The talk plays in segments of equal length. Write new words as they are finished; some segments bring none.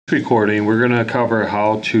Recording, we're going to cover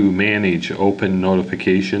how to manage open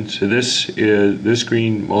notifications. So this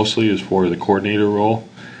screen mostly is for the coordinator role.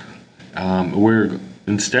 We're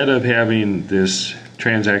instead of having this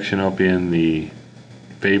transaction up in the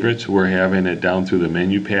favorites, we're having it down through the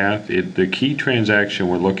menu path. The key transaction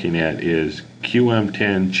we're looking at is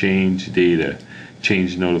QM10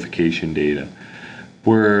 change notification data.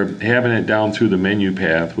 We're having it down through the menu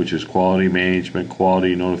path, which is quality management,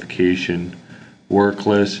 quality notification,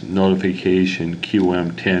 Worklist, notification,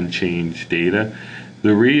 QM10 change data.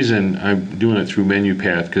 The reason I'm doing it through menu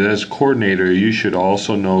path, because as a coordinator you should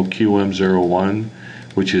also know QM01,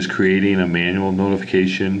 which is creating a manual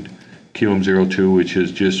notification, QM02, which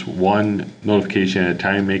is just one notification at a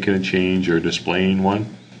time making a change or displaying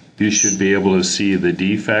one. You should be able to see the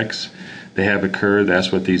defects that have occurred.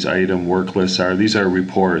 That's what these item work lists are. These are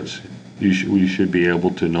reports. We should be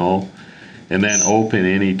able to know. And then open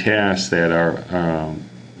any tasks that are,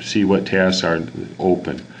 see what tasks are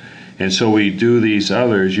open. And so we do these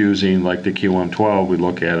others using, like the QM12, we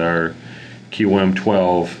look at our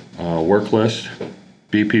QM12 work list,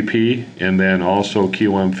 BPP, and then also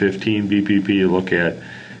QM15 BPP to look at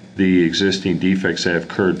the existing defects that have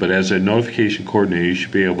occurred. But as a notification coordinator, you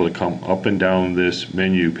should be able to come up and down this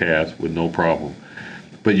menu path with no problem.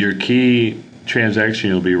 But your key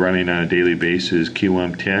transaction you'll be running on a daily basis is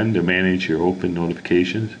QM10 to manage your open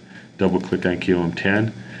notifications. Double click on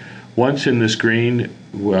QM10. Once in the screen,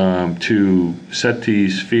 to set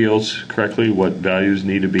these fields correctly, what values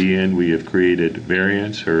need to be in, we have created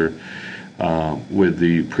variants or with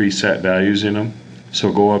the preset values in them.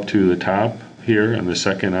 So go up to the top here on the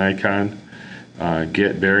second icon,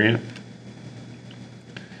 get variant.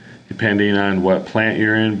 Depending on what plant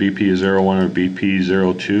you're in, BP01 or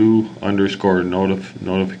BP02 underscore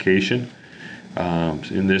notification.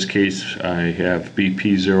 In this case, I have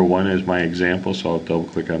BP01 as my example, so I'll double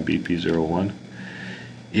click on BP01.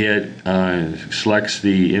 It selects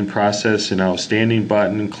the in process and outstanding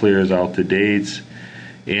button, clears out the dates,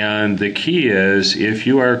 and the key is if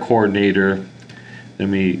you are a coordinator, let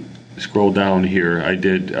me scroll down here. I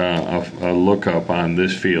did a lookup on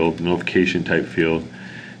this field, notification type field.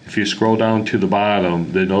 If you scroll down to the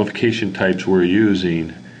bottom, the notification types we're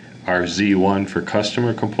using are Z1 for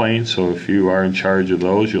customer complaints, so if you are in charge of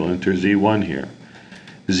those, you'll enter Z1 here.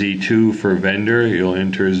 Z2 for vendor, you'll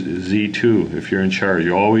enter Z2 if you're in charge.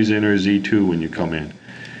 You always enter Z2 when you come in.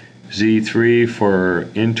 Z3 for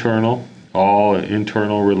internal, all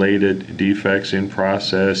internal related defects in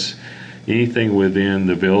process, anything within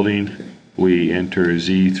the building, we enter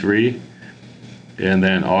Z3. And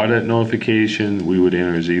then audit notification, we would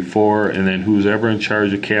enter Z4, and then who's ever in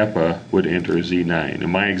charge of Kappa would enter Z9. In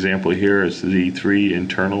my example here is Z3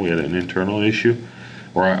 internal. We had an internal issue,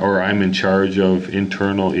 or I'm in charge of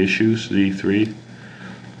internal issues, Z3.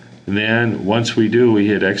 And then once we do, we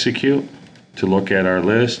hit execute to look at our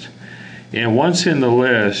list. And once in the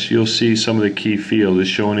list, you'll see some of the key fields is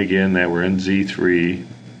showing again that we're in Z3,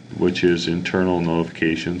 which is internal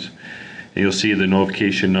notifications. And you'll see the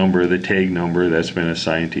notification number, the tag number that's been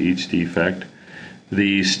assigned to each defect,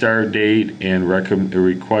 the start date and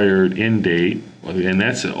required end date, and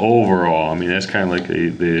that's overall. I mean, that's kind of like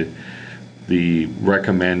the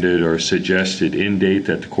recommended or suggested end date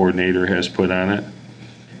that the coordinator has put on it.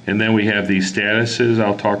 And then we have these statuses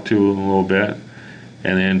I'll talk to in a little bit,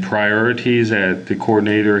 and then priorities that the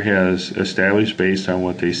coordinator has established based on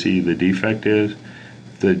what they see the defect is.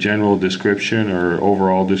 The general description or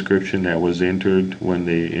overall description that was entered when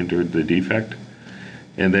they entered the defect,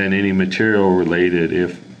 and then any material related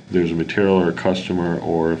if there's a material or a customer,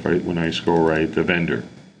 or if when I scroll right, the vendor.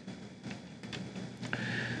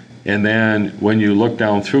 And then when you look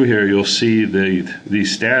down through here, you'll see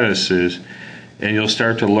these statuses, and you'll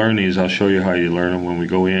start to learn these. I'll show you how you learn them when we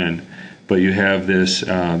go in. But you have this,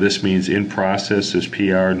 this means in process, this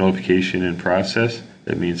PR notification in process.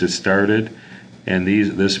 That means it started. And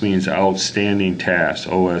this means outstanding tasks,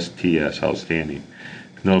 OSTS, outstanding.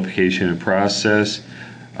 Notification in process,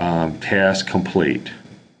 task complete.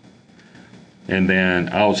 And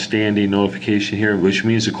then outstanding notification here, which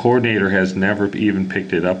means the coordinator has never even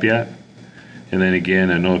picked it up yet. And then again,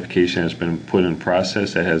 a notification has been put in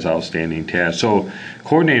process that has outstanding tasks. So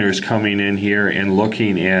coordinators coming in here and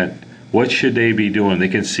looking at what should they be doing. They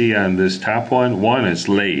can see on this top one is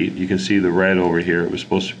late. You can see the red over here. It was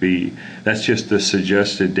supposed to be, that's just the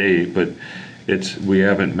suggested date, but we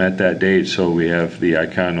haven't met that date, so we have the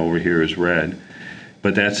icon over here is red.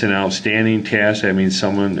 But that's an outstanding task. That means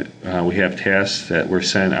we have tasks that were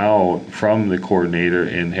sent out from the coordinator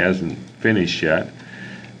and hasn't finished yet.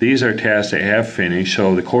 these are tasks that have finished,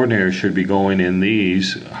 so the coordinator should be going in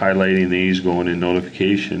these, highlighting these, going in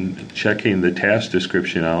notification, checking the task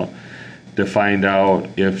description out to find out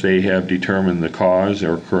if they have determined the cause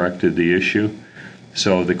or corrected the issue,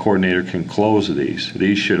 so the coordinator can close these.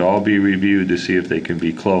 These should all be reviewed to see if they can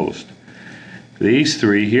be closed. These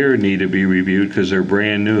three here need to be reviewed because they're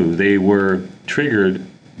brand new. They were triggered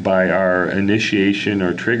by our initiation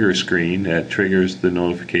or trigger screen that triggers the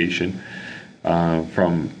notification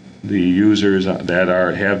from the users that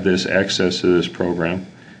have this access to this program.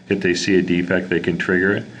 If they see a defect, they can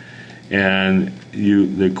trigger it, and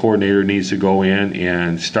the coordinator needs to go in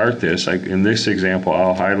and start this. Like in this example,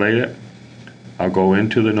 I'll highlight it. I'll go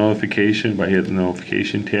into the notification by hitting the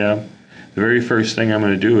notification tab. The very first thing I'm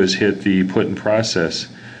going to do is hit the put in process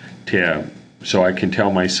tab, so I can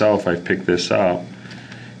tell myself I've picked this up.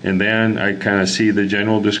 And then I kind of see the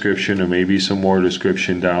general description and maybe some more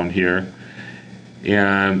description down here.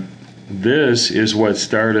 And this is what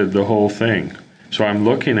started the whole thing. So I'm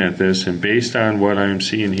looking at this, and based on what I'm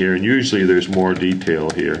seeing here, and usually there's more detail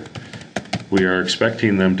here, we are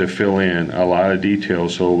expecting them to fill in a lot of detail,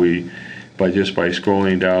 so just by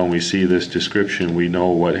scrolling down we see this description, we know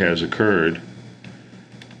what has occurred.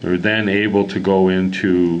 We're then able to go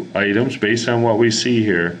into items based on what we see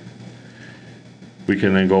here. We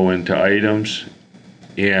can then go into items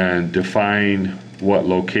and define what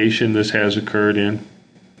location this has occurred in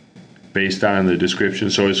based on the description.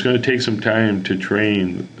 So it's going to take some time to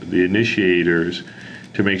train the initiators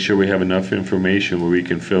to make sure we have enough information where we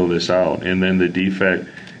can fill this out. And then the defect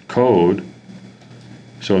code.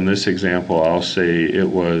 So in this example, I'll say it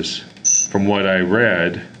was, from what I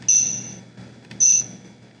read,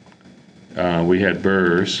 we had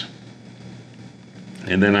burrs.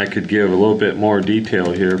 And then I could give a little bit more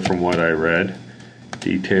detail here from what I read,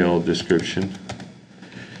 detailed description.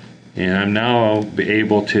 And I'm now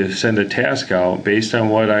able to send a task out based on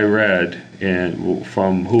what I read and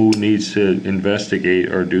from who needs to investigate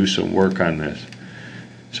or do some work on this.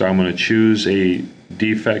 So I'm going to choose a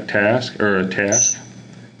defect task, or a task,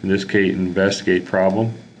 in this case investigate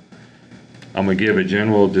problem. I'm going to give a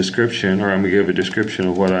general description, or I'm going to give a description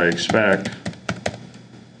of what I expect.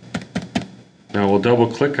 Now we'll double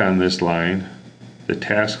click on this line, the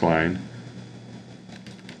task line,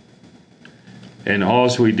 and all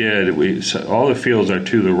we did, all the fields are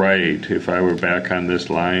to the right. If I were back on this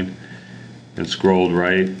line and scrolled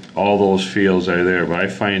right, all those fields are there, but I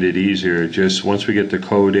find it easier just once we get the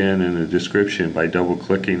code in and the description, by double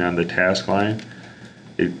clicking on the task line,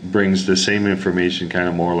 it brings the same information kind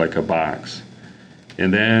of more like a box.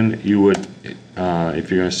 And then you would, if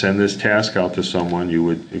you're going to send this task out to someone, you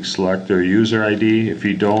would select their user ID. If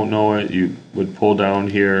you don't know it, you would pull down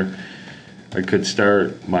here. I could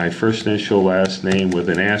start my first initial last name with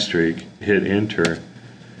an asterisk, hit enter,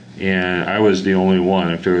 and I was the only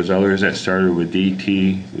one. If there was others that started with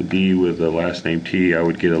DT, D with the last name T, I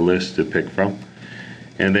would get a list to pick from.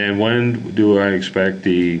 And then when do I expect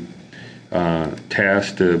the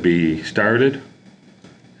task to be started?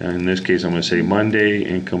 In this case, I'm going to say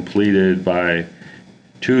Monday, and completed by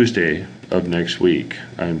Tuesday of next week.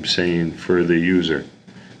 I'm saying for the user,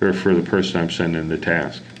 or for the person I'm sending the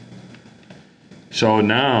task. So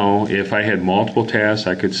now, if I had multiple tasks,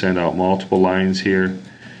 I could send out multiple lines here.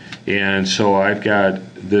 And so I've got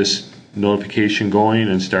this notification going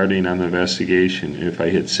and starting on the investigation. If I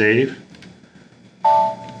hit save,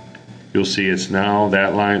 you'll see it's now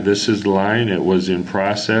that line. This is the line. It was in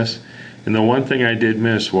process. And the one thing I did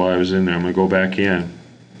miss while I was in there, I'm going to go back in.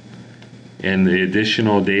 And the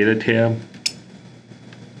additional data tab,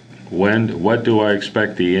 what do I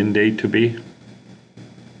expect the end date to be?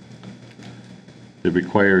 The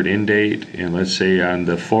required end date, and let's say on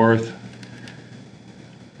the 4th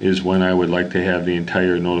is when I would like to have the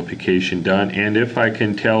entire notification done. And if I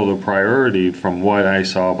can tell the priority from what I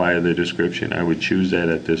saw by the description, I would choose that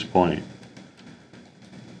at this point.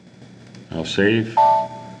 I'll save.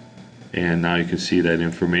 And now you can see that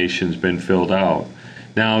information's been filled out.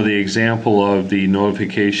 Now the example of the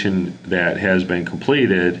notification that has been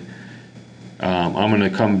completed, I'm going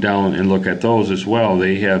to come down and look at those as well.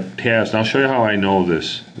 They have tasks. I'll show you how I know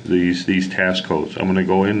these task codes. I'm going to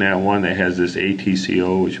go in that one that has this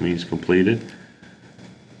ATCO, which means completed.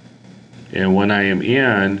 And when I am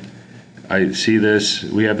in, I see this,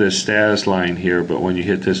 we have this status line here, but when you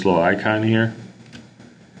hit this little icon here,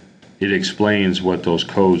 it explains what those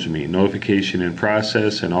codes mean. Notification in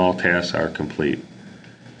process and all tasks are complete.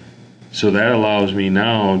 So that allows me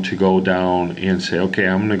now to go down and say, okay,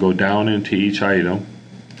 I'm going to go down into each item,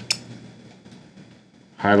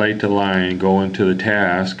 highlight the line, go into the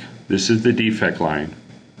task. This is the defect line.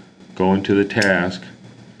 Go into the task,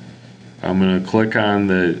 I'm going to click on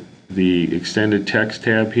the extended text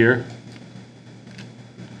tab here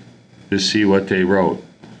to see what they wrote.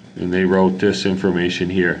 And they wrote this information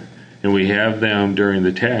here. And we have them during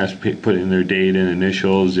the task put in their date and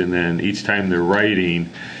initials, and then each time they're writing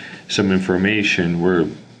some information we're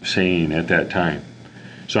saying at that time.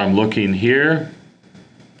 So I'm looking here,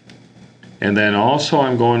 and then also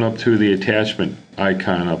I'm going up to the attachment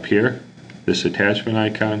icon up here, this attachment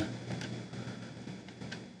icon,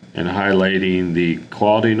 and highlighting the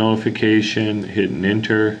quality notification, hitting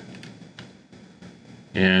enter,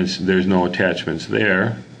 and there's no attachments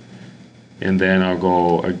there. And then I'll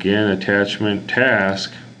go again, attachment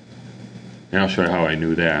task, and I'll show you how I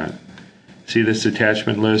knew that. See this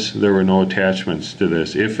attachment list? There were no attachments to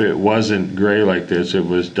this. If it wasn't gray like this, it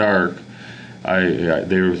was dark,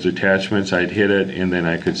 there was attachments, I'd hit it, and then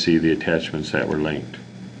I could see the attachments that were linked.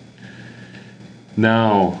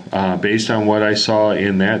 Now, based on what I saw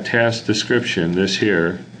in that task description, this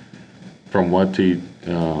here, from what the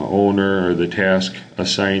owner or the task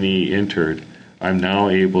assignee entered, I'm now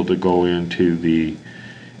able to go into the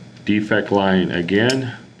defect line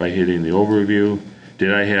again by hitting the overview.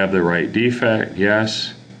 Did I have the right defect?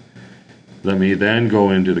 Yes. Let me then go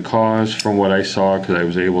into the cause from what I saw, because I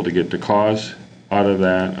was able to get the cause out of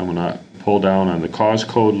that. I'm going to pull down on the cause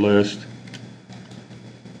code list.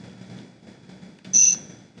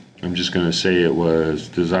 I'm just going to say it was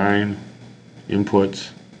design inputs,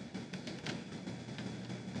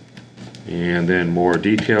 and then more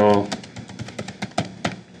detail.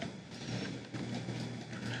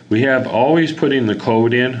 We have always putting the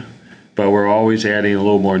code in, but we're always adding a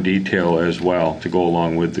little more detail as well to go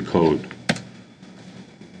along with the code.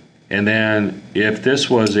 And then if this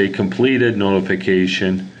was a completed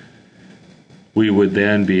notification, we would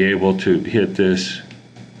then be able to hit this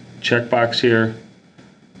checkbox here,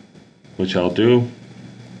 which I'll do.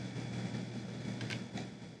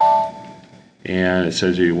 And it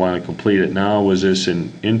says you want to complete it now. Was this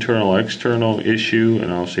an internal, external issue?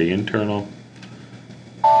 And I'll say internal.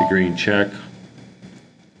 The green check.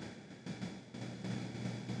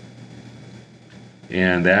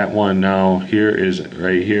 And that one now here is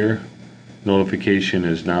right here. Notification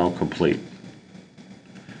is now complete.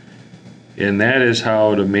 And that is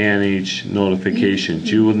how to manage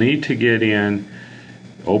notifications. You will need to get in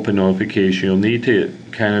open notification. You'll need to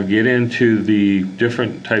kind of get into the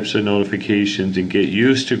different types of notifications and get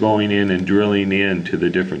used to going in and drilling into the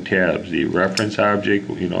different tabs. The reference object,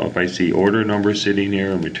 if I see order number sitting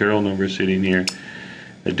here, or material number sitting here,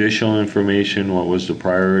 additional information, what was the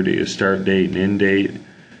priority, a start date and end date,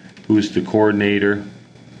 who's the coordinator,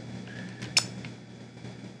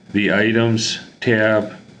 the items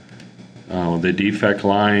tab, the defect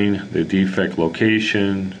line, the defect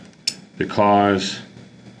location, the cause,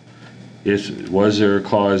 was there a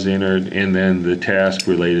cause entered, and then the task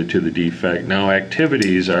related to the defect. Now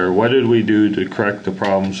activities are what did we do to correct the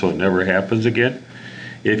problem so it never happens again.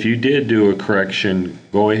 If you did do a correction,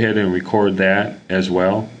 go ahead and record that as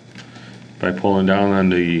well. By pulling down on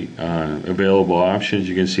the available options,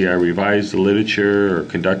 you can see I revised the literature or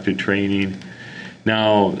conducted training.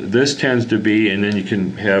 Now this tends to be, and then you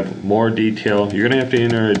can have more detail. You're going to have to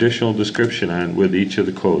enter additional description on with each of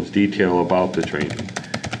the codes, detail about the training.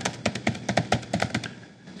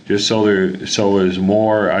 Just so there's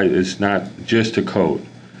more, it's not just a code.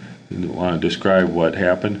 I want to describe what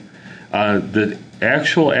happened. The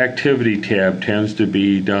actual activity tab tends to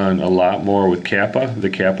be done a lot more with Kappa, the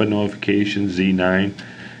Kappa notification Z9.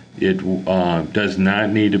 It does not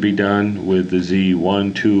need to be done with the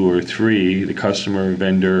Z1, 2, or 3, the customer,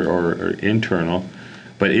 vendor, or internal.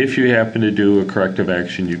 But if you happen to do a corrective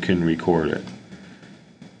action, you can record it.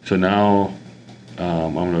 So now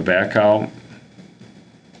I'm going to back out.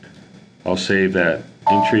 I'll save that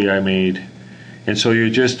entry I made. And so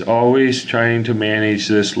you're just always trying to manage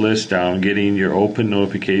this list down, getting your open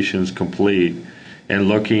notifications complete, and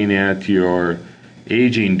looking at your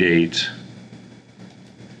aging dates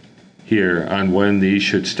here on when these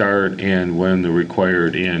should start and when the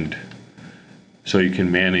required end, so you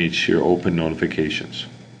can manage your open notifications.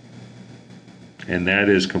 And that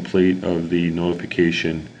is complete of the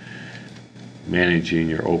notification, managing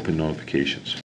your open notifications.